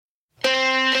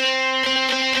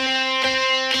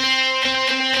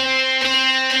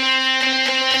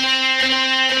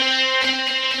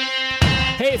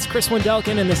Chris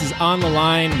Wendelkin, and this is On the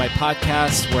Line, my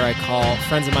podcast where I call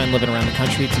friends of mine living around the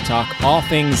country to talk all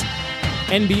things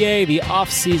NBA, the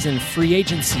offseason, free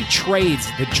agency, trades,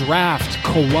 the draft,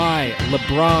 Kawhi,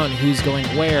 LeBron, who's going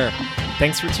where.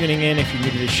 Thanks for tuning in. If you're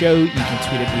new to the show, you can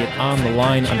tweet at me at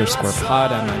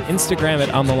ontheline_pod. I'm on Instagram at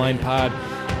onthelinepod.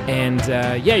 And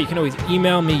you can always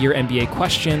email me your NBA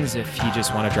questions if you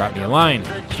just want to drop me a line.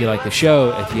 If you like the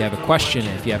show, if you have a question,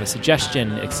 if you have a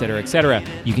suggestion, etc.,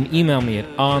 you can email me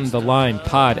at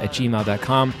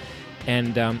onthelinepod@gmail.com.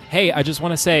 And hey, I just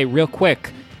want to say real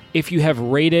quick, if you have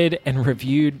rated and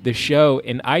reviewed the show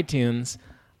in iTunes,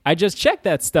 I just checked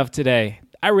that stuff today.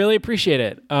 I really appreciate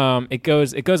it. It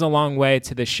goes a long way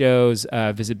to the show's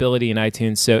visibility in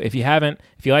iTunes. So if you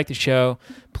like the show,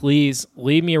 please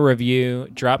leave me a review,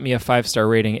 drop me a 5-star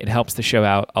rating. It helps the show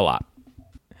out a lot.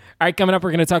 All right, coming up, we're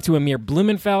going to talk to Amir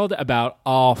Blumenfeld about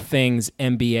all things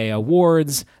NBA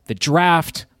awards, the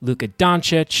draft, Luka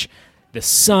Doncic, the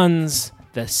Suns,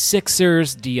 the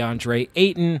Sixers, DeAndre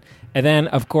Ayton, and then,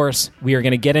 of course, we are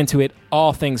going to get into it,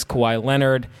 all things Kawhi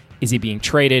Leonard. Is he being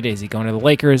traded? Is he going to the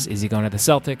Lakers? Is he going to the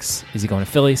Celtics? Is he going to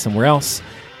Philly, somewhere else?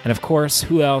 And of course,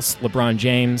 who else? LeBron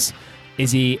James.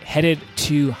 Is he headed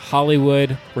to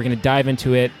Hollywood? We're going to dive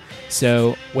into it.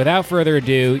 So without further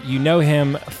ado, you know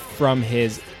him from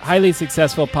his highly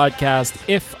successful podcast,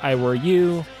 If I Were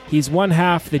You. He's one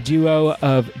half the duo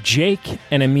of Jake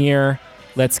and Amir.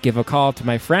 Let's give a call to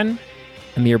my friend,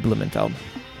 Amir Blumenfeld.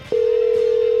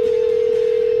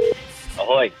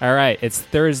 Ahoy. All right, it's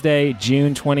Thursday,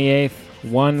 June 28th,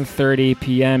 1:30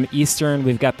 p.m. Eastern.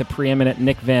 We've got the preeminent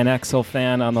Nick Van Exel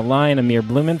fan on the line, Amir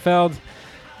Blumenfeld.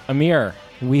 Amir,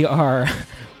 we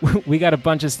got a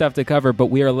bunch of stuff to cover, but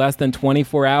we are less than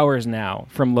 24 hours now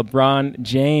from LeBron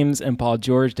James and Paul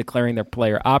George declaring their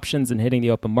player options and hitting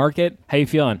the open market. How you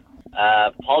feeling?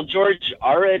 Paul George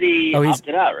already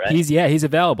opted out, right? He's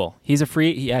available. He's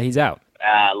out.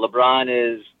 LeBron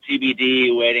is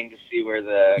TBD, waiting to see where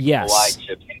the Kawhi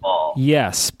chips fall.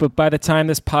 Yes, but by the time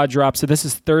this pod drops, so this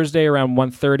is Thursday around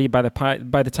 1:30. By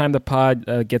the time the pod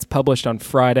gets published on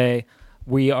Friday,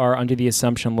 we are under the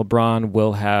assumption LeBron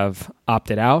will have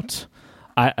opted out.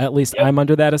 At least I'm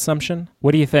under that assumption.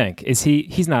 What do you think? Is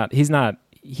he's not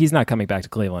coming back to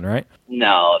Cleveland, right?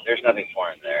 No, there's nothing for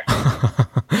him there.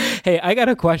 Hey, I got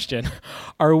a question.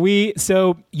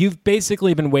 So you've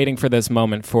basically been waiting for this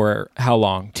moment for how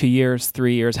long? 2 years,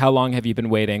 3 years? How long have you been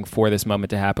waiting for this moment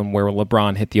to happen where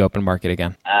LeBron hit the open market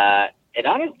again?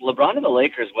 LeBron and the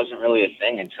Lakers wasn't really a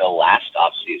thing until last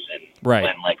offseason. Right.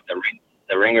 When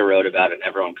the Ringer wrote about it and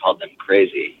everyone called them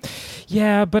crazy.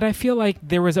 Yeah, but I feel like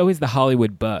there was always the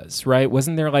Hollywood buzz, right?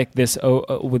 Wasn't there like this?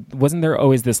 Wasn't there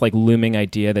always this like looming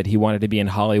idea that he wanted to be in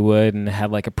Hollywood and had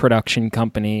like a production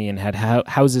company and had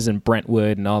houses in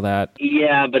Brentwood and all that?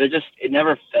 Yeah, but it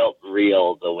never felt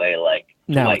real the way like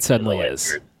now it suddenly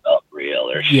is. Felt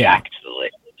real, or Shaq to the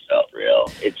Lakers felt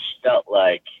real. It felt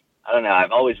like, I don't know.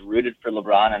 I've always rooted for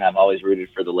LeBron and I've always rooted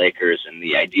for the Lakers, and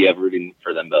the idea of rooting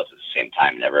for them both at the same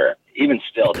time never, even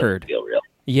still, doesn't feel real.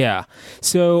 Yeah.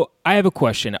 So I have a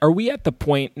question. Are we at the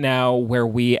point now where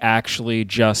we actually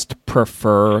just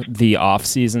prefer the off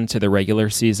season to the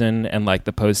regular season and like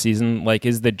the postseason? Like,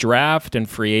 is the draft and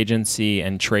free agency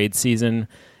and trade season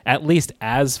at least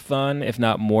as fun, if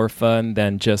not more fun,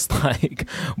 than just like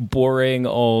boring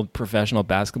old professional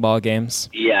basketball games?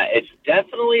 Yeah, it's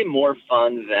definitely more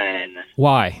fun than...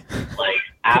 Why? Like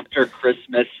after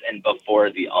Christmas and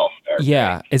before the All-Star break.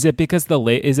 Yeah, is it because the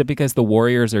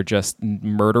Warriors are just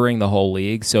murdering the whole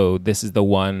league? So this is the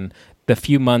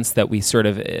few months that we sort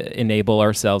of enable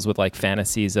ourselves with like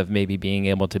fantasies of maybe being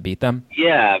able to beat them?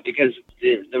 Yeah, because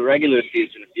the regular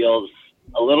season feels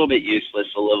a little bit useless,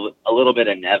 a little bit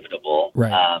inevitable.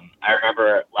 Right. I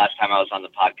remember last time I was on the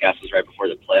podcast was right before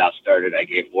the playoffs started. I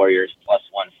gave Warriors plus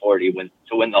 140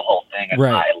 to win the whole thing. And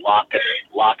right. My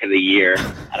lock of the year.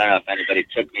 I don't know if anybody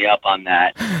took me up on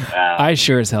that. I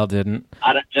sure as hell didn't.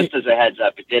 Just as a heads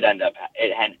up, it ended up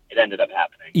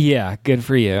happening. Yeah, good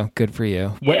for you. Good for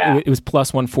you. Yeah. It was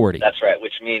plus 140. That's right,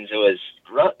 which means it was,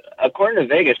 according to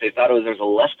Vegas, they thought there was a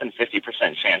less than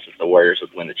 50% chance that the Warriors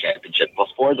would win the championship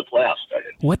before the playoffs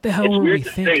started. What the hell were we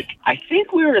thinking? I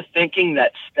think we were thinking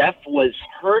that Steph was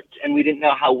hurt and we didn't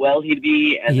know how well he'd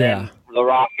be, and then the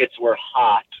Rockets were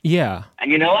hot. Yeah.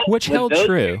 And you know what? Which held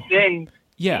true.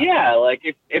 Yeah, like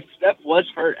if Steph was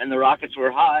hurt and the Rockets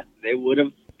were hot, they would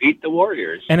have beat the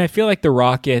Warriors. And I feel like the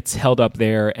Rockets held up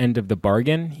their end of the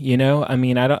bargain, you know? I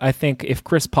mean, I think if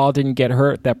Chris Paul didn't get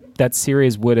hurt, that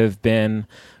series would have been...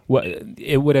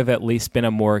 it would have at least been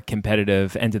a more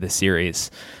competitive end of the series.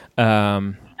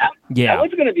 Yeah. That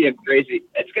one's going to be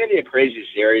it's going to be a crazy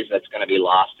series that's going to be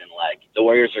lost in, like, the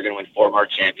Warriors are going to win 4 more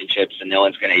championships and no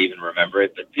one's going to even remember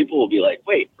it. But people will be like,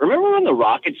 wait, remember when the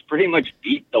Rockets pretty much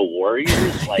beat the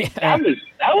Warriors? Like, that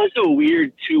was a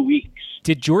weird 2 weeks.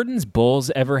 Did Jordan's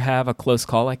Bulls ever have a close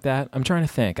call like that? I'm trying to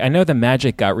think. I know the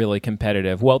Magic got really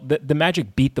competitive. Well, the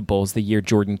Magic beat the Bulls the year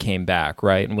Jordan came back,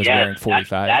 right, and was wearing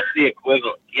 45. That's the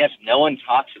equivalent. Yes, no one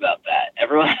talks about that.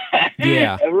 Everyone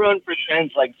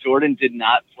pretends like Jordan did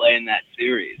not play in that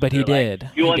series. But he did.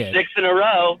 He won 6 in a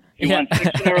row. Won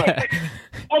 6 in a row.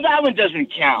 Well, that one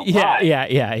doesn't count. Yeah.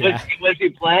 Was he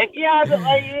playing? Yeah,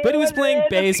 but he was playing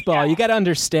baseball. You got to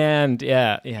understand.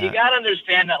 Yeah. You got to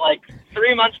understand that, like,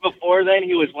 3 months before then,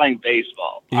 he was playing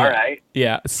baseball. Yeah. All right.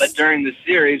 Yeah. But during the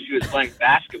series, he was playing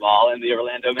basketball, and the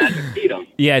Orlando Magic beat him.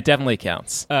 Yeah, it definitely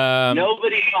counts.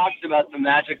 Nobody talks about the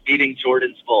Magic beating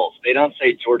Jordan's Bulls. They don't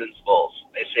say Jordan's Bulls.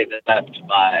 They say they left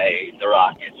by the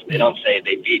Rockets. They don't say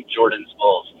they beat Jordan's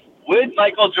Bulls with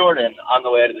Michael Jordan on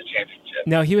the way to the championship.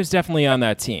 No, he was definitely on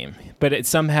that team, but it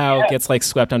somehow gets like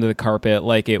swept under the carpet,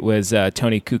 like it was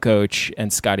Tony Kukoc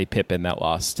and Scottie Pippen that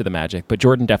lost to the Magic. But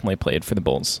Jordan definitely played for the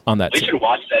Bulls on that team. We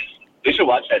should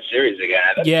watch that series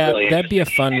again. That'd be a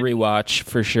fun rewatch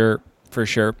for sure.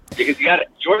 Because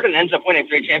Jordan ends up winning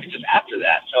 3 championships after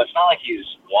that, so it's not like he's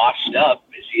washed up.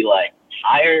 Is he, like,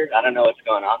 tired? I don't know what's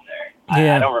going on there.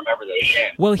 Yeah. I don't remember those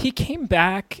games. Well, he came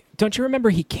back. Don't you remember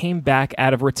he came back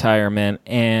out of retirement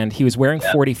and he was wearing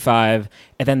 45,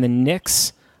 and then the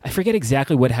Knicks, I forget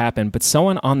exactly what happened, but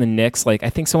someone on the Knicks, like I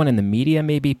think someone in the media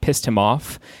maybe pissed him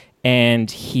off, and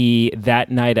that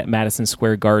night at Madison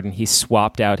Square Garden, he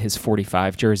swapped out his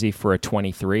 45 jersey for a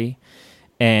 23,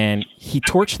 and he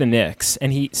torched the Knicks,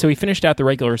 and he finished out the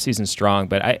regular season strong,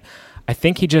 but I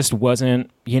think he just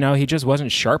wasn't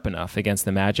sharp enough against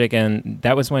the Magic, and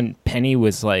that was when Penny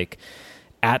was like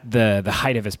at the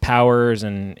height of his powers,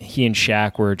 and he and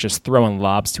Shaq were just throwing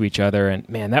lobs to each other, and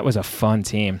man, that was a fun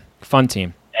team.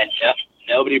 And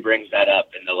nobody brings that up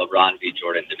in the LeBron v.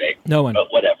 Jordan debate. No one.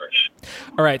 But whatever.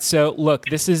 All right, so look,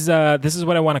 this is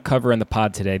what I want to cover in the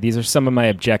pod today. These are some of my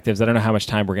objectives. I don't know how much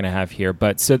time we're going to have here,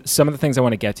 but so some of the things I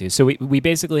want to get to. So we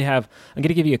basically have, I'm going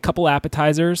to give you a couple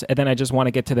appetizers, and then I just want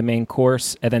to get to the main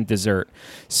course, and then dessert.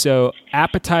 So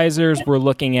appetizers, we're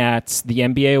looking at the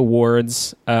NBA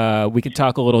awards. We could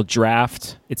talk a little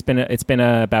draft. It's been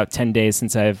about 10 days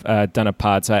since I've done a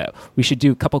pod, so we should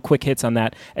do a couple quick hits on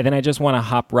that, and then I just want to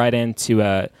hop right into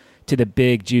to the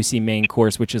big, juicy main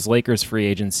course, which is Lakers free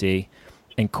agency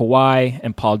and Kawhi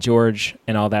and Paul George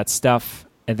and all that stuff.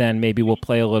 And then maybe we'll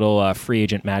play a little free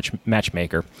agent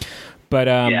matchmaker.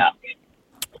 But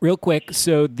real quick,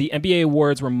 so the NBA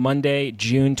awards were Monday,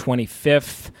 June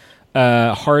 25th.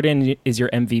 Harden is your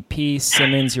MVP,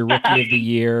 Simmons your Rookie of the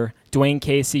Year, Dwayne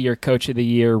Casey your Coach of the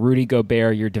Year, Rudy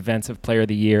Gobert your Defensive Player of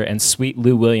the Year, and Sweet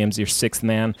Lou Williams your Sixth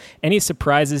Man. Any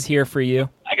surprises here for you?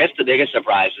 I guess the biggest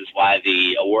surprise is why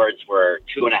the awards were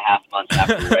 2.5 months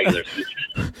after the regular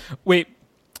season. Wait,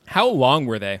 how long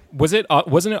were they? Wasn't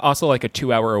it also like a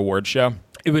 2-hour award show?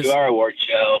 It was 2-hour award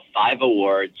show, 5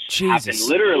 awards. Jesus. Happened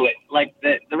literally, like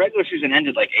the regular season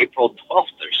ended like April 12th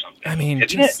or something. I mean,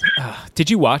 did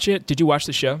you watch it? Did you watch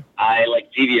the show? I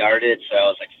DVR'd it, so I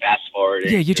was fast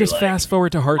forwarding. Yeah, you just fast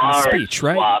forward to Harden's speech,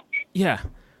 right? Swap. Yeah.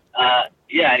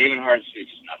 Yeah, and even Harden's speech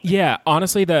is nothing. Yeah,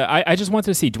 honestly, I just wanted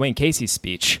to see Dwayne Casey's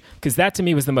speech, because that to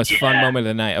me was the most fun moment of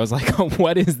the night. I was like, oh,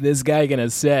 what is this guy going to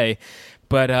say?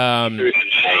 But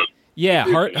yeah,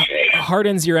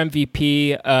 Harden's your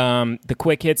MVP. The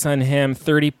quick hits on him,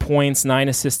 30 points, 9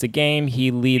 assists a game.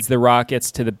 He leads the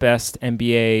Rockets to the best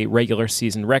NBA regular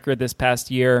season record this past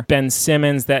year. Ben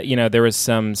Simmons, there was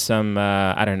some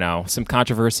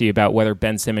controversy about whether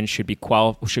Ben Simmons should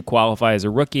qualify as a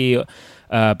rookie,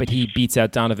 but he beats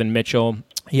out Donovan Mitchell.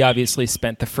 He obviously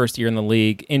spent the first year in the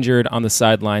league injured on the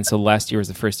sideline, so last year was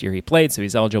the first year he played, so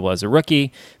he's eligible as a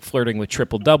rookie, flirting with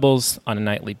triple-doubles on a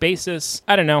nightly basis.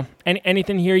 I don't know.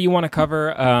 Anything here you want to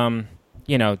cover?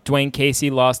 Dwayne Casey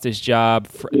lost his job.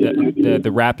 The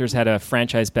Raptors had a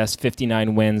franchise-best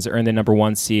 59 wins, earned the number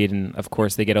 1 seed, and, of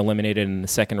course, they get eliminated in the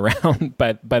second round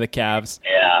by the Cavs.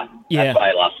 Yeah, that's why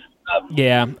I lost it.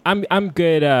 Yeah, I'm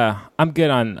good. I'm good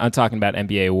on talking about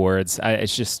NBA awards.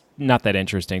 It's just not that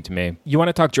interesting to me. You want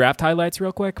to talk draft highlights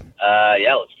real quick?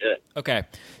 Yeah, let's do it. Okay,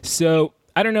 so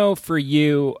I don't know for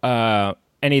you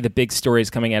any of the big stories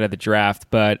coming out of the draft,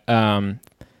 but I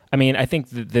think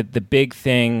the big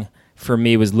thing for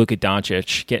me was Luka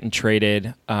Doncic getting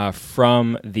traded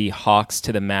from the Hawks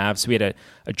to the Mavs. So we had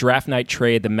a draft night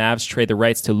trade. The Mavs trade the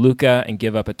rights to Luka and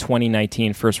give up a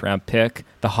 2019 first-round pick.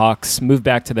 The Hawks move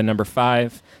back to the number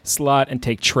 5 slot and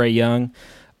take Trae Young.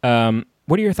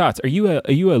 What are your thoughts? Are you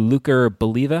a Luka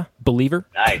believer?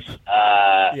 Nice.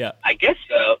 Yeah. I guess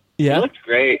so. Yeah. He looked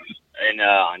great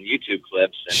on YouTube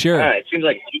clips. And, Sure. it seems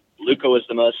like Luka was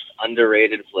the most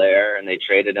underrated player, and they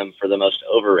traded him for the most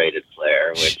overrated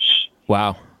player, which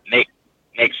wow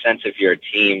makes sense if you're a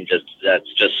team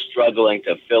that's just struggling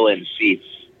to fill in seats.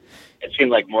 It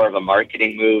seemed like more of a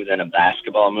marketing move than a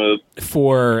basketball move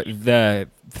for the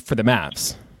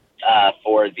Mavs.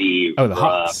 For the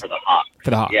Hawks. For the Hawks. For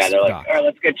the Hawks. Yeah, they're like, all right,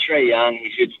 let's get Trae Young. He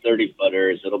shoots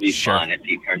 30-footers. It'll be fun if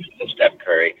he turns into Steph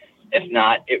Curry. If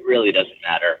not, it really doesn't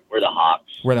matter. We're the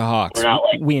Hawks. We're the Hawks. We're not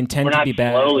we intend to be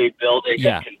bad. We're not slowly building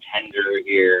a contender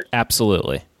here.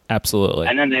 Absolutely.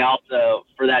 And then they also,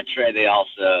 for that trade, they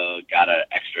also got an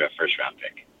extra first-round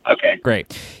pick. Okay.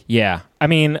 Great. Yeah. I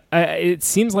mean, it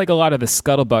seems like a lot of the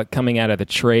scuttlebutt coming out of the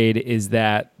trade is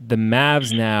that the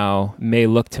Mavs now may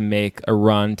look to make a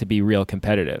run to be real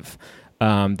competitive.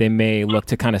 They may look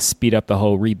to kind of speed up the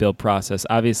whole rebuild process.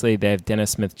 Obviously, they have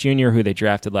Dennis Smith Jr., who they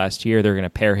drafted last year. They're going to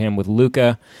pair him with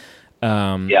Luka.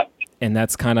 And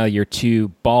that's kind of your two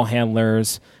ball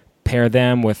handlers. Pair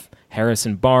them with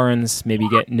Harrison Barnes. Maybe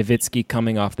get Nowitzki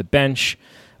coming off the bench.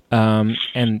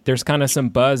 And there's kind of some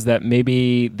buzz that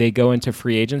maybe they go into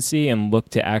free agency and look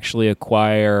to actually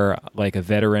acquire like a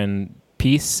veteran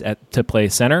piece to play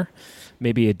center.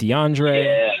 Maybe a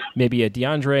DeAndre, maybe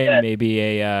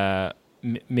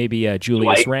a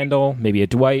Julius Dwight. Randle, maybe a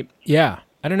Dwight. Yeah,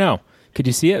 I don't know. Could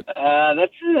you see it?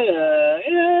 It's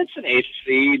an 8th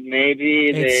seed,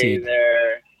 maybe.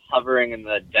 They're hovering in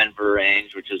the Denver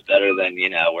range, which is better than,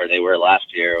 where they were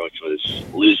last year, which was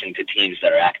losing to teams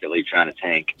that are actively trying to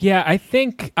tank. Yeah, I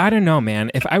don't know,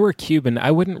 man. If I were Cuban,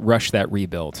 I wouldn't rush that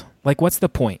rebuild. Like, what's the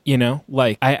point,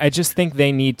 Like, I just think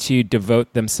they need to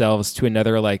devote themselves to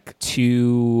another,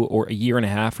 2 or a year and a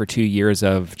half or 2 years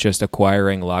of just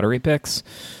acquiring lottery picks.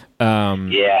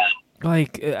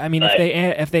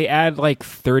 If they add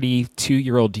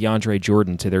 32-year-old DeAndre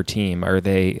Jordan to their team, are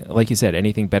they, like you said,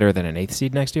 anything better than an 8th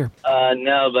seed next year?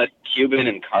 No, but Cuban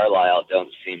and Carlisle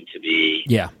don't seem to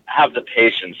have the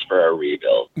patience for a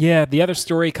rebuild. Yeah, the other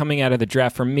story coming out of the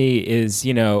draft for me is,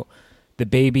 the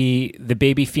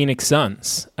baby Phoenix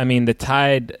Suns. I mean, the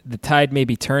tide may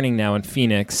be turning now in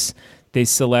Phoenix. They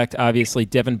select, obviously,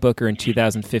 Devin Booker in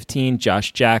 2015,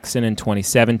 Josh Jackson in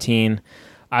 2017.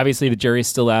 Obviously, the jury's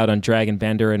still out on Dragon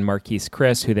Bender and Marquise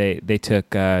Chris, who they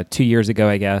took 2 years ago,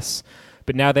 I guess.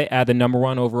 But now they add the number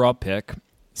 1 overall pick,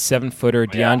 7-footer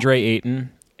DeAndre Ayton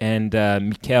and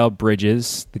Mikal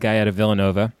Bridges, the guy out of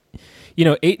Villanova.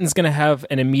 Ayton's going to have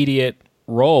an immediate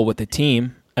role with the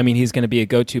team. I mean, he's going to be a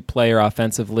go-to player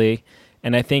offensively.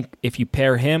 And I think if you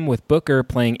pair him with Booker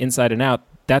playing inside and out,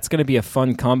 that's going to be a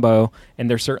fun combo. And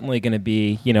they're certainly going to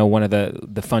be, one of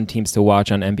the fun teams to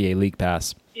watch on NBA League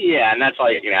Pass. Yeah, and that's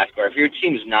all you can ask for. If your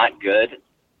team's not good,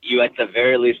 you at the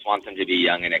very least want them to be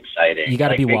young and exciting. You got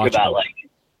to be watchable.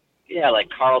 Think about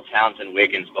Karl Towns and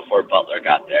Wiggins before Butler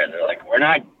got there. They're like, we're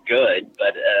not good,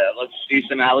 but let's see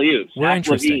some alley-oops. We're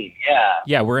interesting.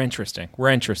 Yeah, we're interesting.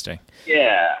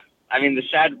 Yeah. I mean,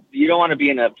 you don't want to be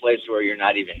in a place where you're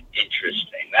not even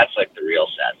interesting. That's the real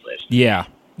sad place. Yeah.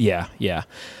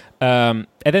 And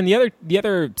then the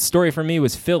other story for me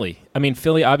was Philly. I mean,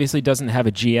 Philly obviously doesn't have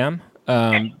a GM.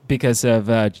 Because of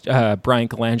Brian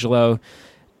Colangelo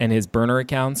and his burner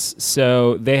accounts.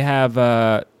 So they have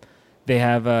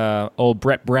old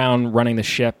Brett Brown running the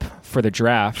ship for the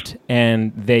draft,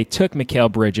 and they took Mikal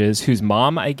Bridges, whose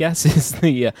mom, I guess, is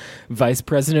the vice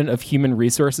president of human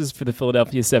resources for the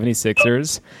Philadelphia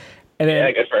 76ers. And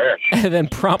then, good for her. And then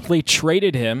promptly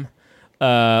traded him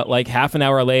half an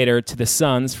hour later to the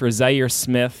Suns for Zaire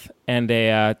Smith and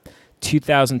a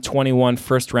 2021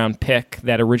 first-round pick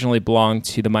that originally belonged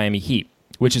to the Miami Heat,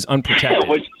 which is unprotected.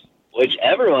 Which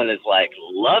everyone is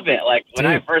loving. When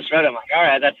I first read it, I'm like, all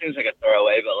right, that seems like a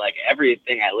throwaway, but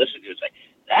everything I listened to is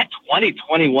that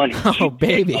 2021 Heat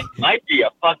baby might be a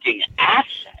fucking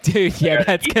asset. Dude, yeah,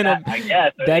 that's gonna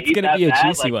be a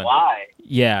juicy one. Why?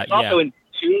 Yeah, it's also in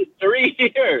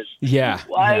 2-3 years. Yeah.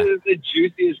 Why is it the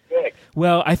juiciest pick?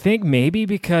 Well, I think maybe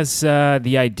because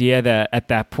the idea that at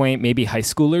that point maybe high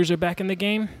schoolers are back in the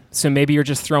game. So maybe you're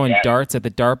just throwing darts at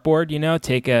the dartboard,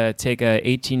 take a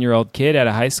 18-year-old kid out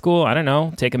of high school, I don't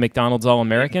know, take a McDonald's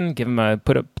All-American, give him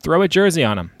throw a jersey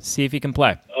on him, see if he can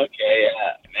play. Okay,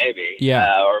 maybe.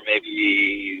 Yeah. Or maybe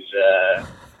he's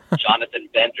Jonathan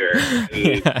Bender,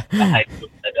 who's a high school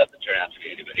that doesn't turn out to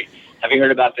be anybody. Have you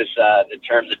heard about this, the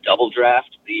term the double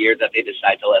draft? The year that they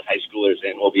decide to let high schoolers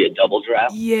in will be a double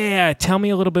draft? Yeah, tell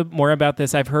me a little bit more about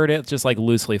this. I've heard it just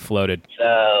loosely floated.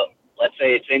 So let's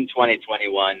say it's in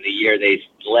 2021, the year they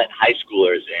let high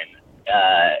schoolers in.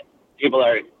 People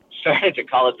are started to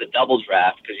call it the double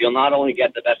draft because you'll not only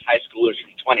get the best high schoolers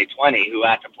from 2020 who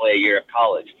have to play a year of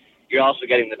college, you're also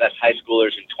getting the best high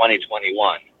schoolers in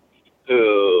 2021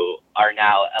 who are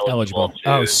now eligible.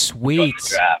 Oh, sweet.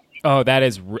 Oh, that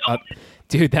is,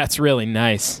 dude, that's really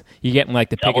nice. You're getting like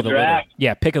the pick of the litter.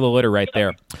 Yeah, pick of the litter right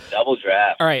there. Double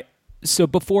draft. All right. So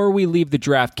before we leave the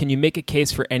draft, can you make a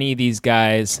case for any of these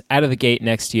guys out of the gate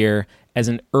next year as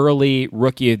an early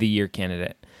Rookie of the Year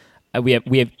candidate? We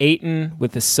have Ayton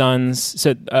with the Suns.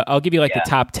 So I'll give you the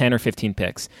top 10 or 15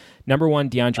 picks. Number 1,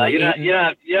 DeAndre Ayton. You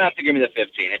don't have to give me the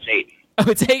 15. It's Ayton. Oh,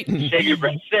 it's Ayton. Save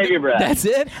your breath. That's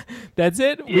it?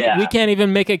 Yeah. We can't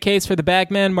even make a case for the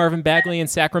bagman, Marvin Bagley in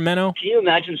Sacramento? Can you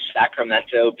imagine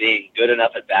Sacramento being good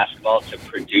enough at basketball to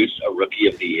produce a Rookie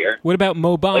of the Year? What about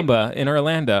Mo Bamba in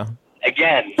Orlando?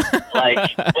 Again,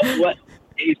 what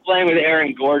he's playing with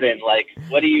Aaron Gordon.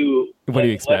 What do you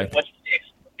expect? What's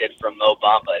expected from Mo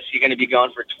Bamba? Is he going to be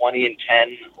going for 20 and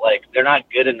 10? They're not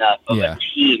good enough of a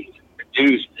team to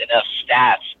produce enough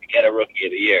stats to get a Rookie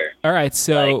of the Year. All right,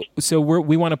 so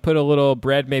we want to put a little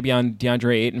bread maybe on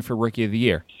DeAndre Ayton for Rookie of the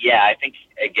Year. Yeah, I think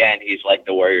again he's like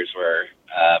the Warriors were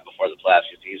before the playoffs.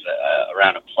 He's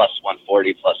around a plus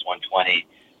 140, plus 120.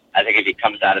 I think if he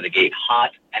comes out of the gate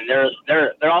hot, and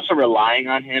they're also relying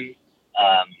on him.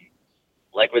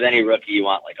 Like with any rookie, you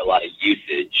want a lot of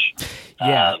usage.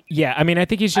 Yeah. I mean, I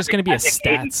think he's just going to be a stats.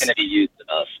 Ayton's going to be used the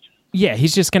most. Yeah,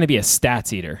 he's just going to be a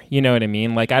stats eater. You know what I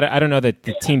mean? I don't know that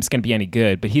the team's going to be any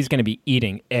good, but he's going to be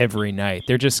eating every night.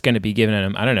 They're just going to be giving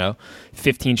him,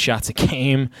 15 shots a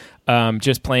game,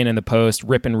 just playing in the post,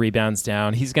 ripping rebounds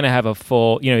down. He's going to have a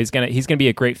full. He's going to be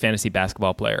a great fantasy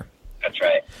basketball player. That's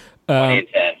right. 20 and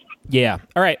 10. Yeah.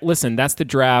 All right. Listen, that's the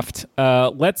draft.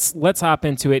 Let's hop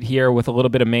into it here with a little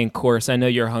bit of main course. I know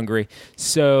you're hungry,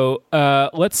 so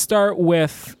let's start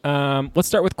with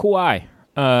Kawhi.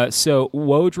 So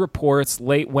Woj reports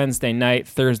late Wednesday night,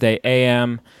 Thursday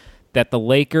a.m. that the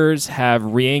Lakers have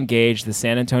re-engaged the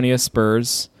San Antonio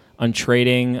Spurs on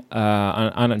trading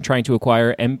on trying to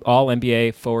acquire all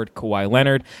NBA forward Kawhi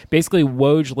Leonard. Basically,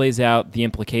 Woj lays out the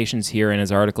implications here in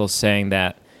his article, saying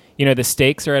that the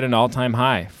stakes are at an all-time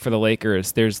high for the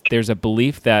Lakers. There's a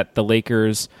belief that the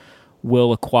Lakers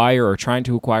will acquire or trying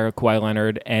to acquire Kawhi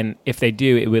Leonard, and if they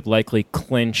do, it would likely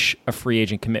clinch a free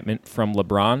agent commitment from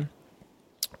LeBron.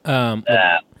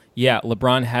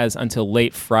 LeBron has until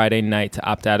late Friday night to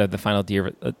opt out of the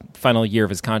final year of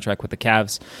his contract with the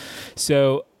Cavs.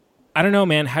 So I don't know,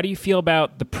 man. How do you feel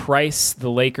about the price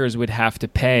the Lakers would have to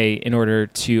pay in order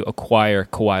to acquire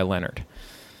Kawhi Leonard?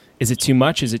 Is it too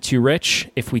much? Is it too rich?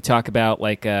 If we talk about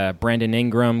Brandon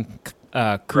Ingram,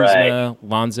 Kuzma,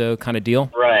 Lonzo kind of deal?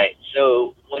 Right.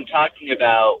 So when talking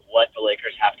about what the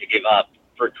Lakers have to give up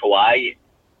for Kawhi,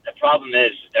 the problem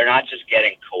is they're not just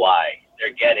getting Kawhi.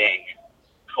 They're getting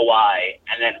Kawhi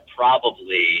and then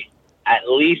probably at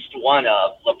least one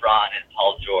of LeBron and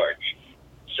Paul George.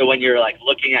 So when you're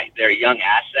looking at their young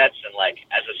assets and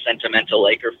as a sentimental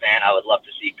Laker fan, I would love to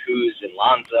see Kuz and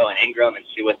Lonzo and Ingram and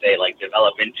see what they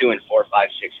develop into in 4, 5,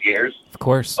 6 years. Of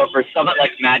course. But for someone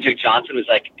like Magic Johnson, who's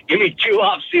give me 2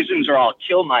 off seasons or I'll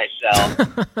kill myself.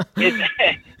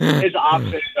 his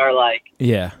options are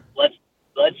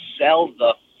let's sell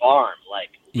the farm.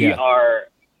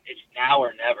 It's now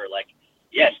or never.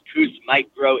 Yes, Kuz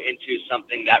might grow into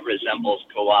something that resembles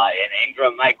Kawhi, and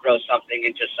Ingram might grow something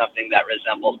into something that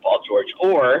resembles Paul George.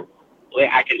 Or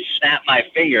I can snap my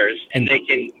fingers and they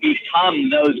can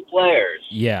become those players.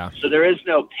 Yeah. So there is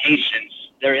no patience.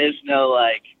 There is no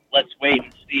let's wait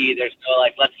and see. There's no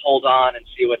let's hold on and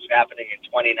see what's happening in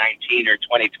 2019 or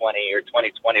 2020 or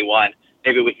 2021.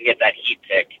 Maybe we can get that Heat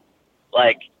pick.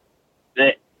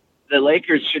 The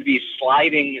Lakers should be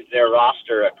sliding their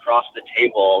roster across the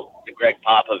table to Greg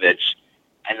Popovich,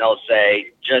 and they'll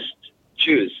say, just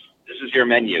choose. This is your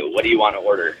menu. What do you want to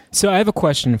order? So I have a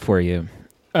question for you.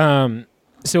 So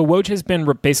Woj has been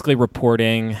basically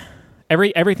reporting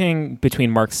everything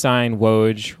between Mark Stein,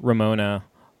 Woj, Ramona.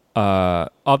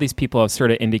 All these people have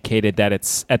sort of indicated that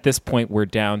it's at this point we're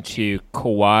down to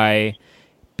Kawhi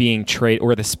being traded,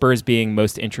 or the Spurs being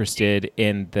most interested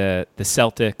in the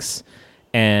Celtics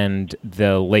and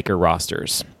the Laker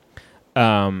rosters.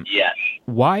 Yes.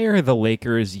 Why are the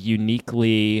Lakers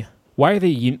uniquely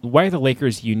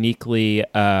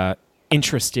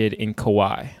interested in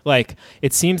Kawhi?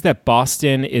 It seems that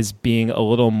Boston is being a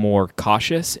little more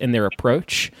cautious in their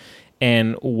approach.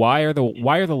 And why are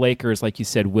the Lakers, like you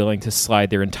said, willing to slide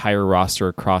their entire roster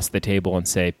across the table and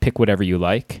say, pick whatever you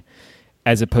like,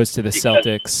 as opposed to the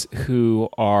Celtics, who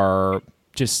are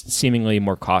just seemingly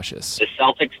more cautious? The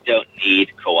Celtics don't need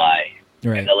Kawhi,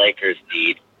 right, and the Lakers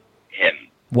need him.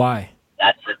 Why?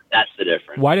 That's the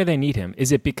difference. Why do they need him?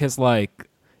 Is it because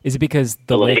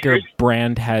the Laker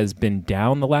brand has been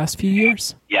down the last few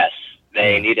years? Yes,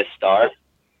 they need a star,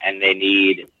 and they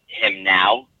need him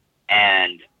now,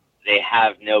 and they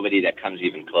have nobody that comes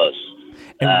even close.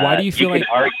 And why do you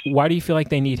feel like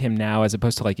they need him now as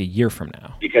opposed to like a year from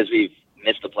now? Because we've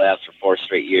missed the playoffs for 4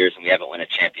 straight years, and we haven't won a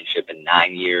championship in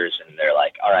 9 years, and they're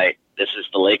like, all right, this is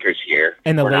the Lakers here.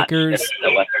 And the we're Lakers, not just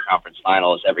in the Western Conference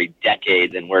Finals every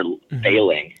decade, and we're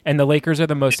failing. And the Lakers are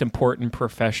the most important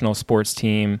professional sports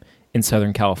team in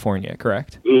Southern California,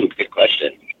 correct? Ooh, good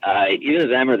question. Either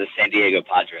them or the San Diego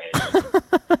Padres.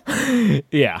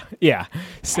 Yeah.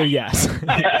 So yes,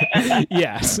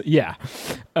 yeah.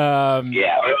 Or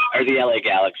the LA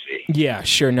Galaxy. Yeah,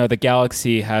 sure. No, the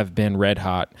Galaxy have been red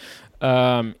hot.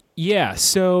 Yeah.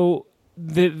 So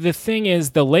the thing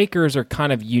is, the Lakers are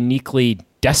kind of uniquely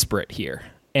desperate here,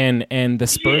 and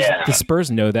the Spurs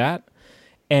know that,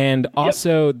 and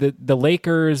also the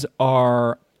Lakers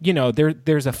are.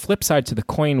 There's a flip side to the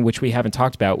coin, which we haven't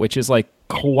talked about, which is like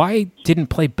Kawhi didn't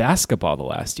play basketball the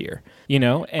last year, And,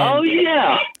 oh,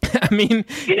 yeah. I mean,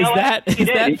 is that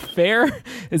fair?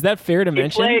 Is that fair to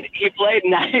mention? He played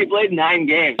 9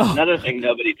 games. Oh. Another thing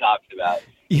nobody talks about.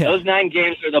 Yeah. Those 9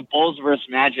 games are the Bulls versus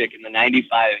Magic in the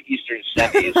 95 Eastern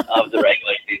semis of the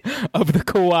regular season. Of the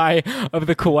Kawhi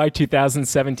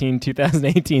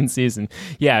 2017-2018 season.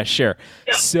 Yeah, sure.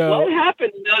 So what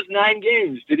happened in those 9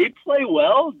 games? Did he play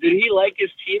well? Did he like his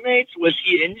teammates? Was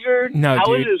he injured? No,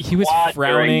 dude. He was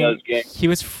frowning. Those games? He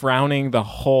was frowning the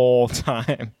whole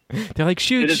time. They're like,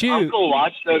 shoot. Did his uncle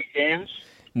watch those games?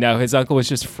 No, his uncle was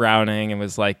just frowning and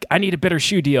was like, I need a better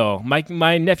shoe deal.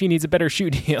 My nephew needs a better shoe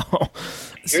deal.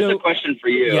 Here's a question for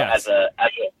you. Yes.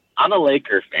 I'm a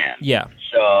Laker fan. Yeah.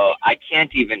 So I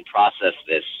can't even process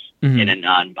this in a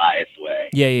non-biased way.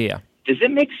 Yeah. Does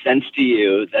it make sense to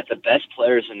you that the best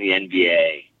players in the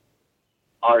NBA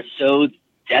are so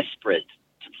desperate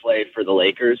to play for the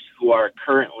Lakers, who are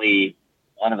currently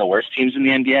one of the worst teams in the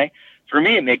NBA? For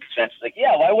me, it makes sense. Like,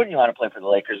 yeah, why wouldn't you want to play for the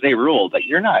Lakers? They rule, but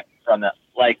you're not from the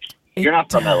you're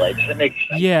not from LA. Does it make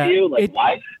sense to you? Like,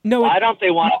 why don't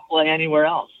they want to play anywhere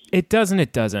else? It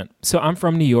doesn't. So I'm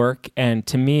from New York, and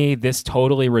to me, this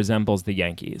totally resembles the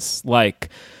Yankees. Like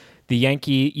the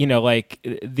Yankees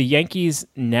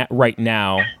right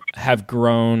now have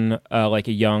grown like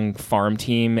a young farm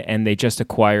team, and they just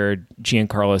acquired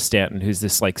Giancarlo Stanton, who's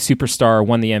this like superstar,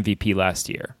 won the MVP last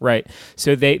year, right?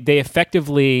 So they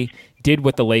effectively did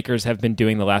what the Lakers have been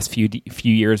doing the last few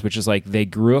years, which is like they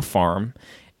grew a farm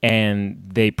and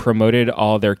they promoted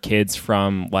all their kids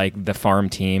from like the farm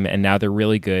team, and now they're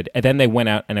really good. And then they went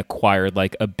out and acquired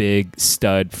like a big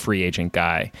stud free agent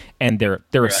guy, and they're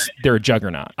a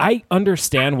juggernaut. I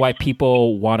understand why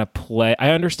people want to play. I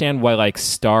understand why like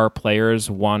star players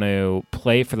want to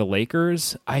play for the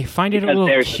Lakers. I find it a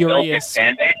little curious.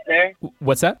 Fan base there?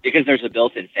 What's that? Because there's a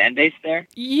built-in fan base there?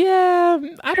 Yeah,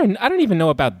 I don't even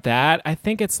know about that. I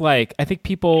think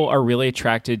people are really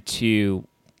attracted to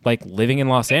like living in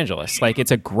Los Angeles. Like, it's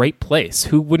a great place.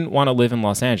 Who wouldn't want to live in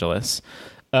Los Angeles?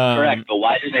 Correct, but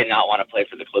why do they not want to play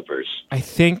for the Clippers? I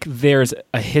think there's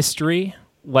a history.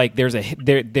 Like, there's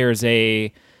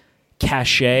a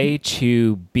cachet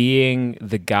to being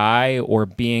the guy or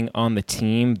being on the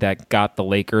team that got the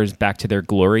Lakers back to their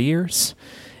glory years.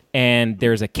 And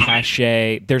there's like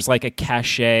a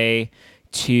cachet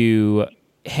to,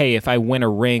 hey, if I win a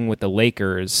ring with the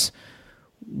Lakers,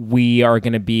 we're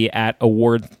going to be at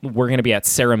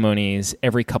ceremonies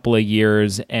every couple of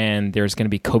years, and there's going to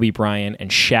be Kobe Bryant and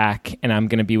Shaq, and I'm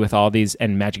going to be with all these,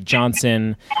 and Magic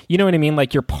Johnson. You know what I mean?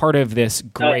 Like, you're part of this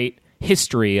great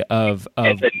history of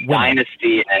it's a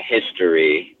dynasty and a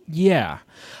history. Yeah.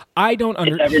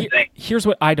 Here's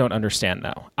what I don't understand,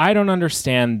 though. I don't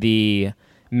understand the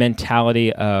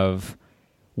mentality of,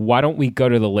 why don't we go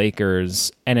to the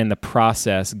Lakers and in the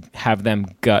process have them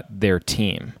gut their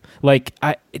team? Like,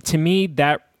 to me,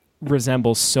 that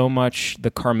resembles so much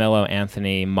the Carmelo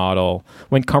Anthony model.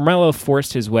 When Carmelo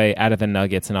forced his way out of the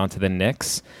Nuggets and onto the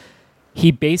Knicks,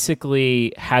 he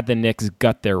basically had the Knicks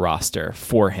gut their roster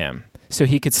for him, so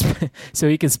he could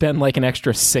spend like an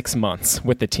extra 6 months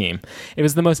with the team. It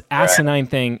was the most asinine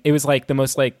thing. It was like the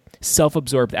most like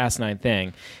self-absorbed asinine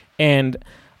thing, and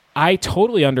I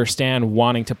totally understand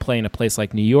wanting to play in a place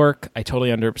like New York. I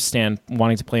totally understand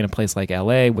wanting to play in a place like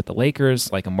LA with the Lakers,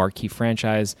 like a marquee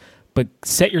franchise. But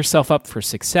set yourself up for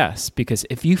success, because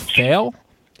if you fail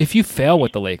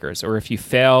with the Lakers, or if you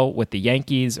fail with the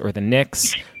Yankees or the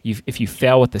Knicks, if you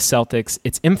fail with the Celtics,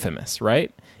 it's infamous, right?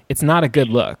 It's not a good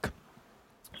look.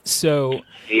 So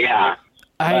yeah,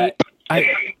 I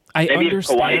maybe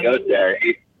understand. If Kawhi goes there,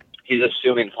 he's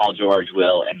assuming Paul George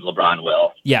will and LeBron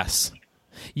will. Yes.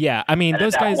 Yeah, I mean,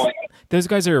 those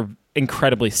guys are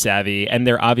incredibly savvy, and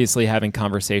they're obviously having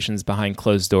conversations behind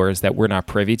closed doors that we're not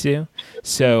privy to.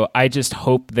 So I just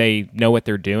hope they know what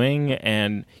they're doing.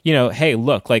 And, hey,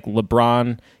 look, like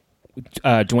LeBron,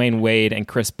 Dwayne Wade, and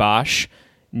Chris Bosh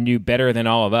knew better than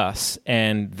all of us,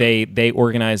 and they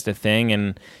organized a thing,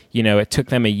 and, it took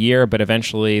them a year, but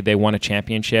eventually they won a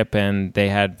championship, and they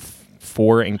had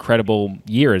 4 incredible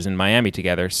years in Miami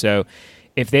together. So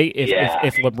if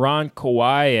LeBron,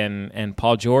 Kawhi, and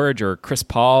Paul George, or Chris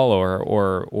Paul,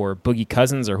 or Boogie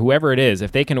Cousins, or whoever it is,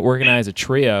 if they can organize a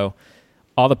trio,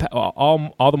 all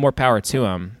the more power to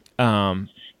them.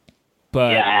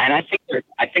 But yeah, and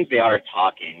I think they are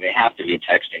talking. They have to be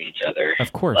texting each other.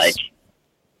 Of course, like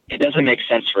it doesn't make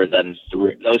sense for them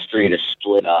those three to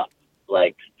split up.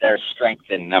 Like their strength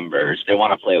in numbers, they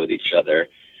want to play with each other,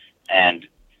 and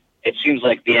it seems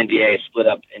like the NBA is split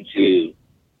up into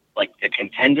like the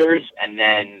contenders and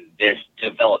then this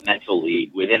developmental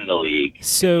league within the league.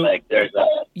 So like there's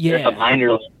a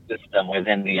minor league system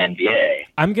within the NBA.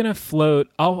 I'm gonna float.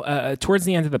 Towards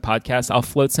the end of the podcast, I'll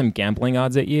float some gambling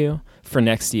odds at you for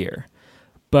next year,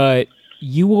 but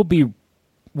you will be.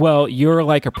 Well, you're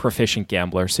like a proficient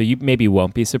gambler, so you maybe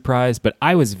won't be surprised. But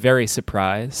I was very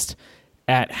surprised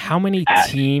at how many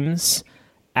teams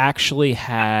actually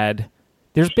had.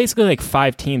 There's basically like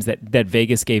 5 teams that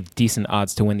Vegas gave decent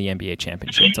odds to win the NBA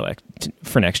championship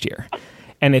for next year.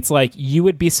 And it's like, you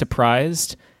would be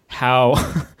surprised how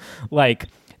like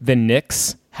the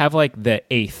Knicks have like the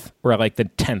 8th or like the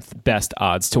 10th best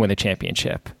odds to win the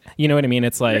championship. You know what I mean?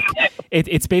 It's like,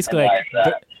 it's basically like,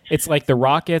 it's like the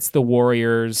Rockets, the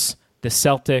Warriors, the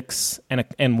Celtics,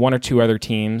 and 1 or 2 other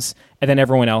teams. And then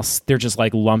everyone else, they're just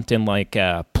like lumped in like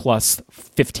plus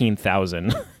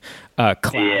 15,000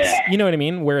 class. Yeah. You know what I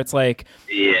mean? Where it's like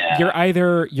you're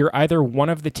either one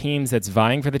of the teams that's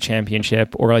vying for the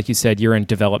championship, or like you said, you're in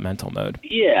developmental mode.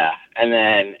 Yeah, and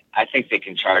then I think they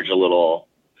can charge a little.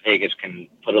 Vegas can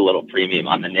put a little premium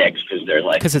on the Knicks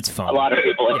because it's fun. A lot of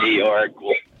people in New York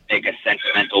will make a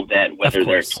sentimental bet whether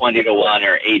they're 20-1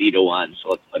 or 80-1. So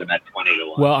let's put them at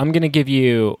 20-1. Well, I'm going to give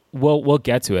you. We'll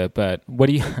get to it, but what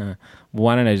do you?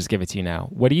 Why don't I just give it to you now?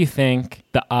 What do you think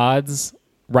the odds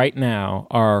right now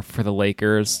are for the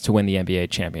Lakers to win the NBA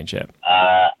championship?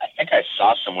 I think I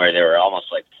saw somewhere they were almost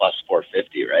like plus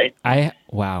 450, right? I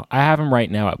have them right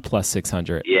now at plus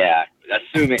 600. Yeah,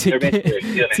 assuming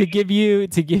to give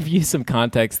you some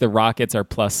context, the Rockets are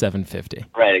plus 750.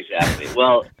 Right, exactly.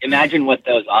 Well, imagine what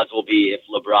those odds will be if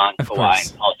LeBron, Kawhi,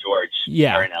 and Paul George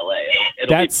are in LA.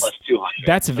 It'll be plus 200.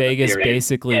 That's Vegas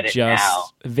basically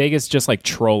just like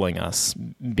trolling us,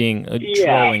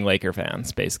 trolling Laker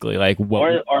fans basically. Like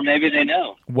or maybe they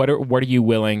know. What are you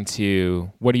willing to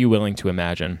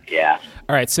imagine? Yeah.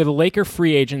 All right, so the Laker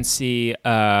free agency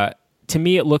to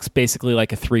me, it looks basically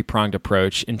like a 3-pronged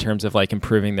approach in terms of like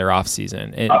improving their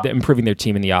offseason, improving their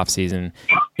team in the offseason.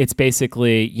 It's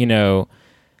basically,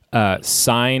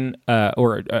 sign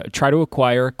or try to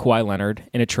acquire Kawhi Leonard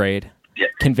in a trade,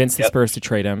 convince the Spurs to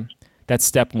trade him. That's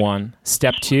step 1.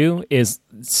 Step 2 is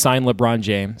sign LeBron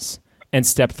James. And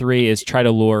step 3 is try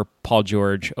to lure Paul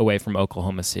George away from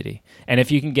Oklahoma City. And if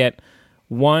you can get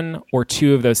 1 or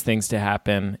 2 of those things to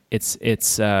happen, it's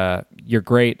you're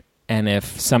great. And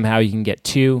if somehow you can get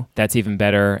 2, that's even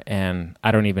better. And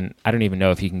I don't even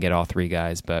know if you can get all 3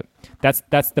 guys, but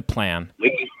that's the plan.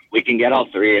 We can get all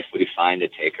 3 if we find a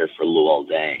taker for Luol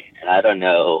Deng. And I don't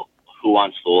know who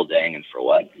wants Luol Deng and for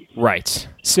what. Right.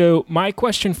 So my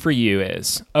question for you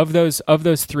is, of those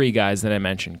 3 guys that I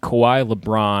mentioned, Kawhi,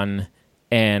 LeBron,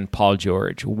 and Paul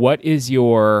George, what is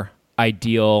your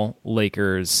ideal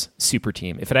Lakers super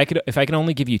team? If I could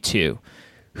only give you 2,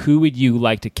 who would you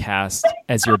like to cast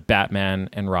as your Batman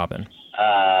and Robin?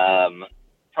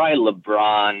 Probably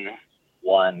LeBron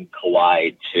 1,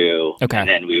 Kawhi 2, okay. And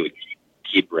then we would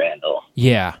keep Randall.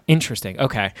 Yeah, interesting.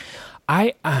 Okay.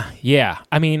 I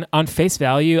mean, on face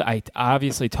value, I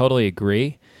obviously totally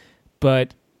agree,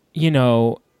 but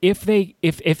if they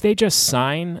just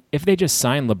sign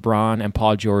LeBron and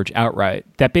Paul George outright,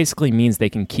 that basically means they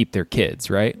can keep their kids,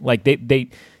 right? Like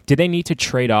do they need to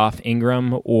trade off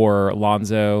Ingram or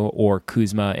Lonzo or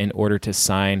Kuzma in order to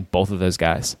sign both of those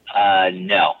guys?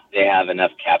 No, they have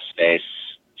enough cap space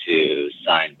to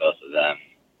sign both of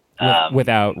them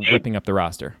without ripping up the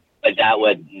roster. But that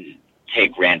would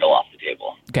take Randall off the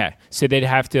table. Okay, so they'd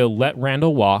have to let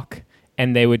Randall walk,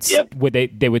 and they would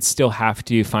they would still have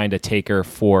to find a taker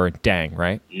for Deng,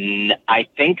 right? I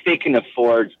think they can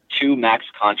afford 2 max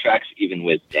contracts even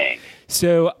with Deng.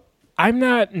 So I'm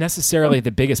not necessarily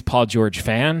the biggest Paul George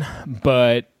fan,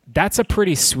 but that's a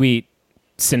pretty sweet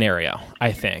scenario,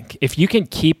 I think. If you can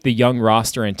keep the young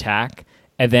roster intact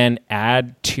and then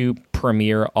add 2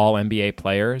 premier all-NBA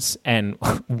players, and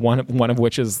one of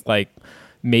which is like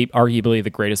maybe arguably the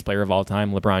greatest player of all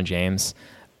time, LeBron James,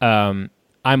 I'm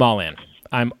all in.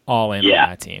 I'm all in on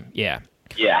that team. Yeah.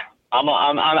 Yeah.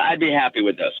 I'd be happy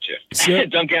with those 2. So,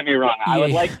 don't get me wrong. I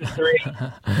would like the 3.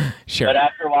 Sure. But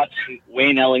after watching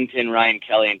Wayne Ellington, Ryan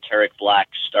Kelly, and Turek Black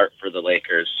start for the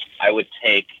Lakers, I would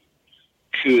take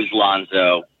Kuz,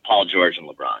 Lonzo, Paul George, and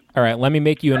LeBron. All right, let me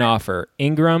make you an offer.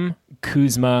 Ingram,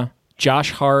 Kuzma,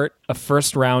 Josh Hart, a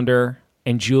first-rounder,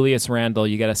 and Julius Randle,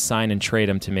 you got to sign and trade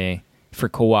them to me for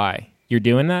Kawhi. You're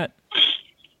doing that?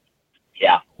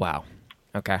 Yeah. Wow.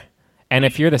 Okay. And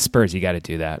if you're the Spurs, you got to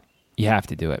do that. You have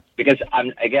to do it. Because,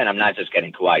 I'm not just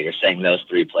getting Kawhi. You're saying those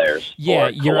 3 players.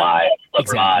 Yeah, Kawhi, LeBron,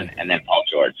 exactly. And then Paul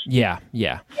George. Yeah.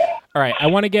 All right, I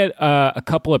want to get a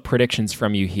couple of predictions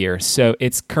from you here. So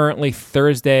it's currently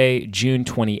Thursday, June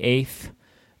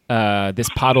 28th. This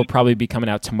pod will probably be coming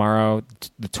out tomorrow,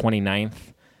 the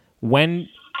 29th.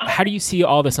 How do you see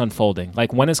all this unfolding?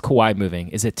 Like, when is Kawhi moving?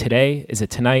 Is it today? Is it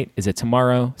tonight? Is it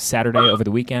tomorrow? Saturday, over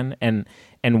the weekend?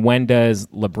 And when does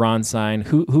LeBron sign?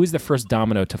 Who is the first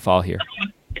domino to fall here?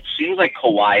 It seems like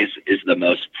Kawhi's is the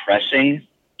most pressing,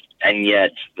 and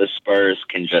yet the Spurs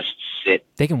can just sit.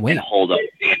 They can wait and hold up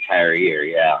the entire year.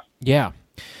 Yeah. Yeah.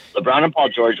 LeBron and Paul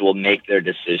George will make their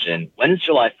decision. When's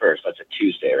July 1st? That's a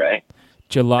Tuesday, right?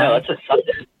 No, that's a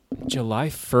Sunday. July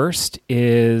 1st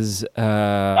is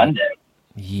Sunday.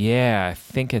 Yeah, I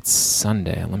think it's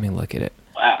Sunday. Let me look at it.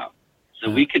 Wow. So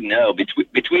we could know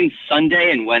between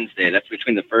Sunday and Wednesday, that's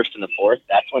between the 1st and the 4th,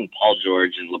 that's when Paul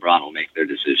George and LeBron will make their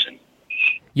decision.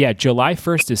 Yeah, July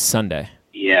 1st is Sunday.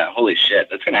 Yeah, holy shit.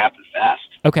 That's going to happen fast.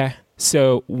 Okay.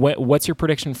 So what's your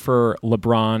prediction for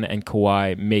LeBron and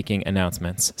Kawhi making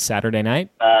announcements? Saturday night?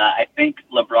 I think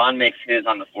LeBron makes his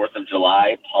on the 4th of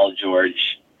July, Paul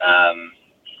George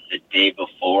the day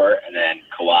before, and then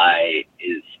Kawhi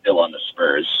is still on the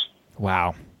Spurs.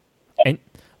 Wow.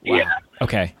 Yeah.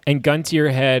 Okay. And gun to your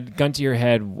head,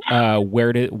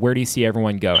 where do you see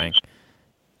everyone going?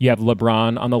 You have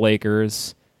LeBron on the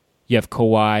Lakers. You have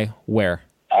Kawhi where?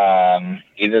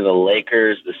 Either the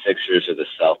Lakers, the Sixers, or the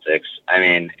Celtics. I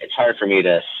mean, it's hard for me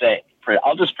to say.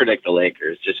 I'll just predict the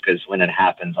Lakers just because when it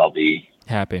happens, I'll be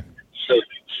happy.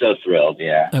 So thrilled,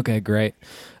 yeah. Okay, great.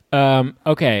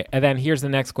 Okay, and then here's the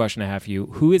next question I have for you.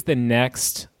 Who is the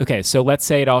next? Okay, so let's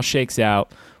say it all shakes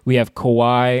out. We have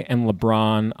Kawhi and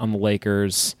LeBron on the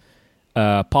Lakers.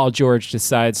 Paul George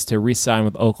decides to re-sign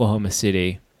with Oklahoma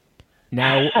City.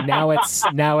 Now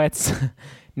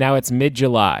it's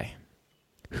mid-July.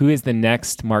 Who is the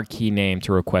next marquee name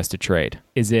to request a trade?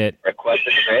 Is it request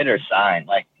a trade or sign?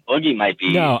 Like Boogie might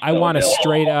be. No, I want a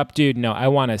straight up, dude. No, I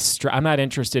want a. I'm not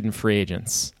interested in free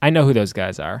agents. I know who those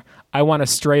guys are. I want a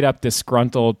straight up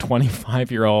disgruntled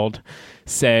 25-year-old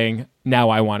saying, "Now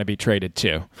I want to be traded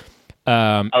too."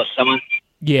 Someone.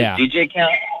 Yeah. DJ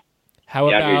count.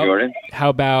 How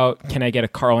about? Can I get a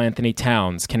Karl Anthony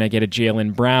Towns? Can I get a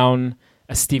Jaylen Brown?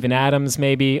 A Steven Adams,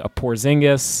 maybe a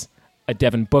Porzingis, a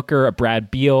Devin Booker, a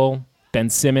Brad Beal, Ben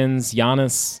Simmons,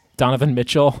 Giannis, Donovan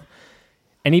Mitchell.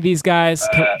 Any of these guys?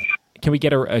 Can we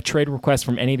get a trade request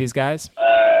from any of these guys?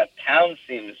 Towns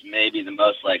seems maybe the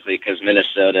most likely because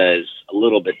Minnesota is a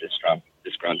little bit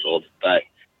disgruntled, but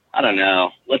I don't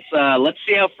know. Let's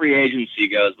see how free agency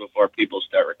goes before people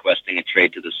start requesting a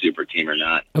trade to the super team or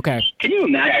not. Okay. Can you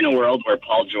imagine a world where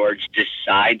Paul George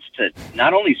decides to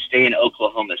not only stay in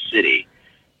Oklahoma City,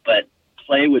 but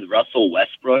play with Russell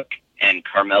Westbrook and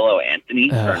Carmelo Anthony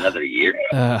for another year?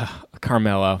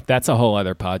 Carmelo. That's a whole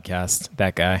other podcast,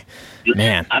 that guy.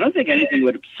 Man. I don't think anything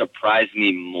would surprise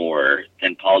me more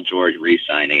than Paul George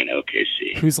re-signing in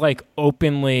OKC. Who's like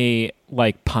openly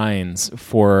like pines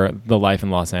for the life in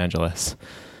Los Angeles.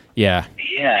 Yeah.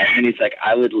 Yeah, and he's like,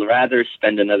 I would rather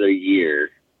spend another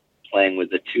year playing with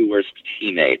the 2 worst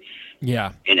teammates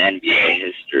in NBA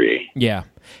history. Yeah.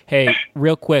 Hey,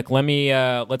 real quick,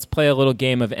 let's play a little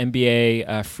game of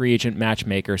NBA free agent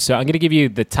matchmaker. So I'm going to give you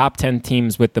the top 10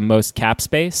 teams with the most cap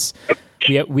space.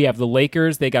 We have the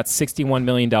Lakers. They got $61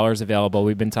 million available.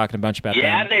 We've been talking a bunch about that.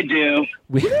 Yeah, they do.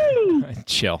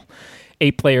 Chill.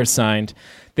 8 players signed.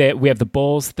 We have the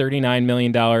Bulls, $39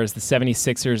 million. The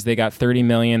 76ers, they got $30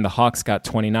 million. The Hawks got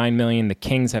 $29 million. The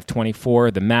Kings have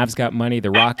 $24. The Mavs got money. The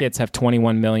Rockets have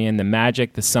 $21 million. The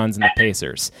Magic, the Suns, and the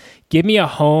Pacers. Give me a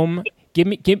home. Give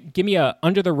me a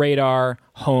under the radar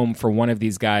home for one of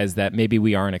these guys that maybe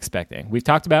we aren't expecting. We've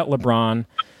talked about LeBron.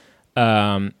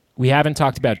 We haven't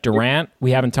talked about Durant.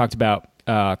 We haven't talked about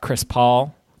Chris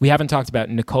Paul. We haven't talked about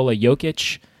Nikola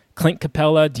Jokic, Clint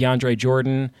Capella, DeAndre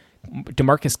Jordan,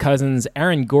 DeMarcus Cousins,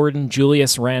 Aaron Gordon,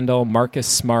 Julius Randle, Marcus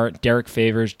Smart, Derek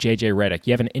Favors, JJ Redick.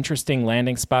 You have an interesting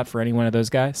landing spot for any one of those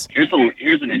guys? Here's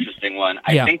an interesting one.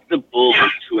 I think the Bulls,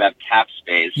 who have cap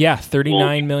space,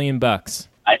 $39 million.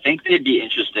 I think they'd be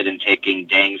interested in taking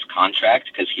Dang's contract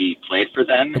because he played for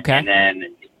them. Okay. And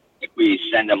then if we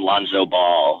send him Lonzo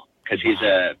Ball because he's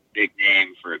a big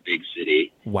name for a big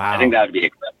city. Wow. I think that would be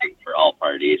exciting for all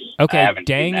parties. Okay,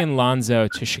 Dang and Lonzo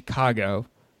to Chicago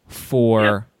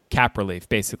for cap relief,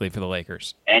 basically, for the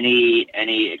Lakers. Any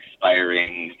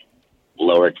expiring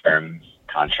lower term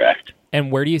contract. And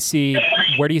where do you see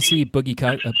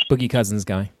Boogie Cousins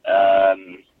going?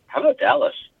 How about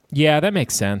Dallas? Yeah, that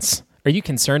makes sense. Are you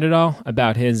concerned at all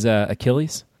about his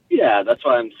Achilles? Yeah, that's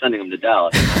why I'm sending him to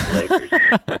Dallas. Lakers.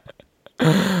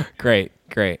 Great.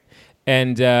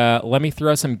 And let me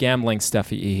throw some gambling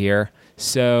stuff at you here.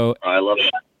 So I love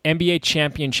that. NBA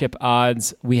championship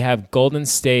odds, we have Golden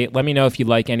State. Let me know if you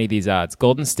like any of these odds.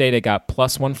 Golden State, I got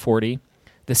plus 140.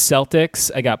 The Celtics,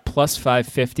 I got plus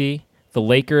 550. The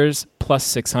Lakers, plus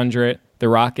 600. The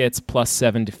Rockets, plus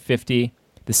 750.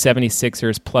 The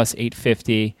 76ers, plus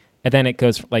 850. And then it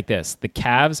goes like this. The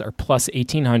Cavs are plus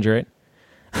 1,800.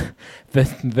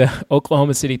 The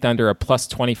Oklahoma City Thunder are plus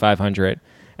 2,500.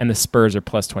 And the Spurs are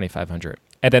plus 2,500.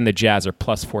 And then the Jazz are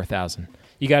plus 4,000.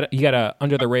 You got a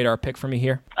under the radar pick for me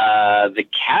here? The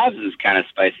Cavs is kind of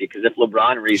spicy because if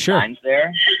LeBron resigns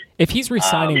there, if he's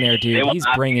resigning there, dude, he's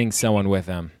bringing someone with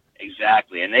him.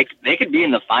 Exactly, and they could be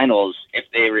in the finals if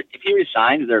he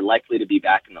resigns. They're likely to be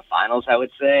back in the finals, I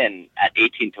would say, and at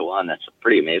 18-1, that's a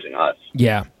pretty amazing odds.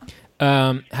 Yeah.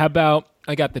 How about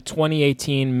I got the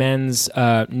 2018 men's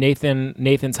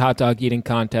Nathan's hot dog eating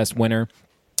contest winner.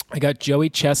 I got Joey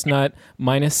Chestnut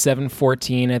minus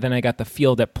 714, and then I got the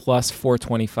field at plus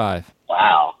 425.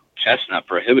 Wow. Chestnut,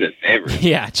 prohibitive favorite.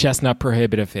 Yeah, Chestnut,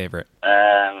 prohibitive favorite.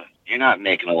 You're not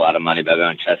making a lot of money by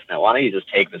going Chestnut. Why don't you just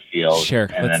take the field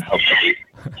and then hope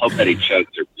that he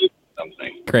chokes or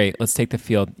something. Great. Let's take the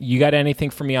field. You got anything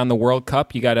for me on the World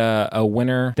Cup? You got a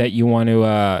winner that you want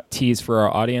to tease for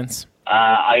our audience?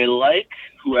 I like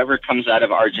whoever comes out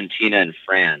of Argentina and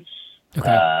France.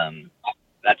 Okay.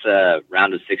 That's a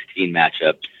round of 16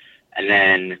 matchup. And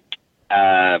then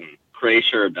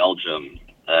Croatia or Belgium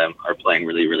are playing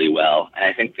really, really well. And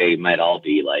I think they might all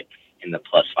be like in the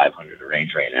plus 500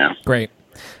 range right now. Great.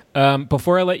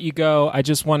 Before I let you go, I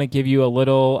just want to give you a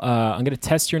little, I'm going to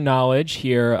test your knowledge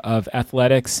here of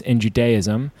athletics and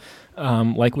Judaism,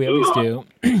 like we always do.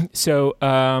 So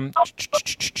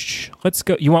let's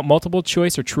go. You want multiple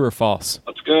choice or true or false?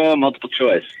 Let's go multiple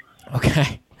choice.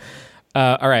 Okay.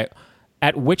 All right.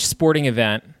 At which sporting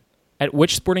event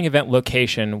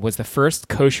location was the first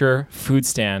kosher food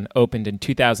stand opened in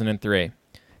 2003?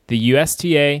 The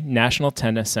USTA National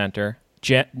Tennis Center,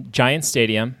 Giant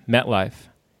Stadium, MetLife,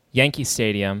 Yankee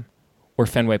Stadium, or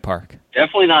Fenway Park?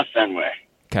 Definitely not Fenway.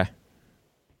 Okay.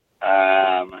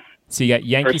 So you got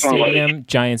Yankee Stadium,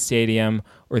 Giant Stadium,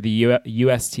 or the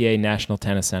USTA National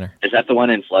Tennis Center. Is that the one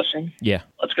in Flushing? Yeah.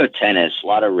 Let's go tennis. A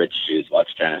lot of rich Jews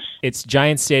watch tennis. It's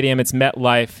Giant Stadium. It's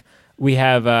MetLife. We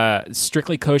have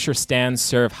strictly kosher stands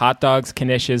serve hot dogs,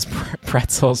 knishes,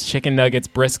 pretzels, chicken nuggets,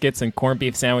 briskets, and corned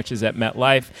beef sandwiches at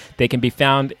MetLife. They can be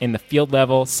found in the field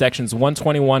level, sections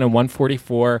 121 and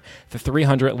 144, the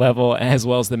 300 level, as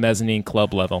well as the mezzanine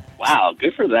club level. Wow,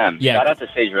 good for them. Yeah. Shout out to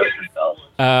Sage Rosenfeld.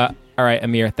 All right,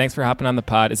 Amir, thanks for hopping on the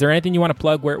pod. Is there anything you want to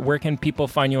plug? Where can people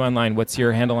find you online? What's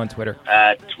your handle on Twitter?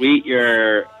 Tweet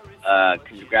your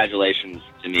congratulations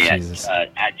to me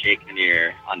at Jake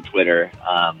Amir on Twitter.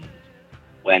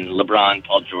 When LeBron,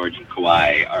 Paul George, and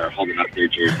Kawhi are holding up their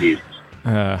jerseys.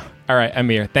 All right,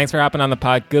 Amir, thanks for hopping on the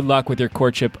pod. Good luck with your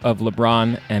courtship of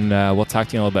LeBron, and we'll talk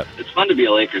to you in a little bit. It's fun to be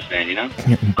a Lakers fan, you know?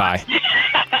 Bye.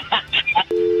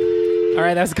 All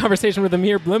right, that was a conversation with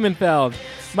Amir Blumenfeld.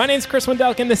 My name's Chris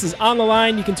Wendelkin. This is On The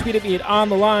Line. You can tweet at me at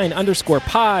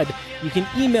ontheline_pod. You can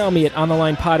email me at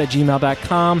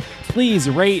onthelinepod@gmail.com. Please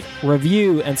rate,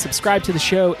 review, and subscribe to the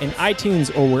show in iTunes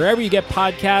or wherever you get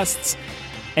podcasts.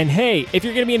 And hey, if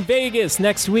you're going to be in Vegas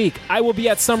next week, I will be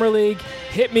at Summer League.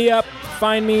 Hit me up,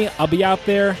 find me. I'll be out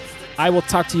there. I will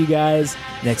talk to you guys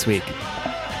next week.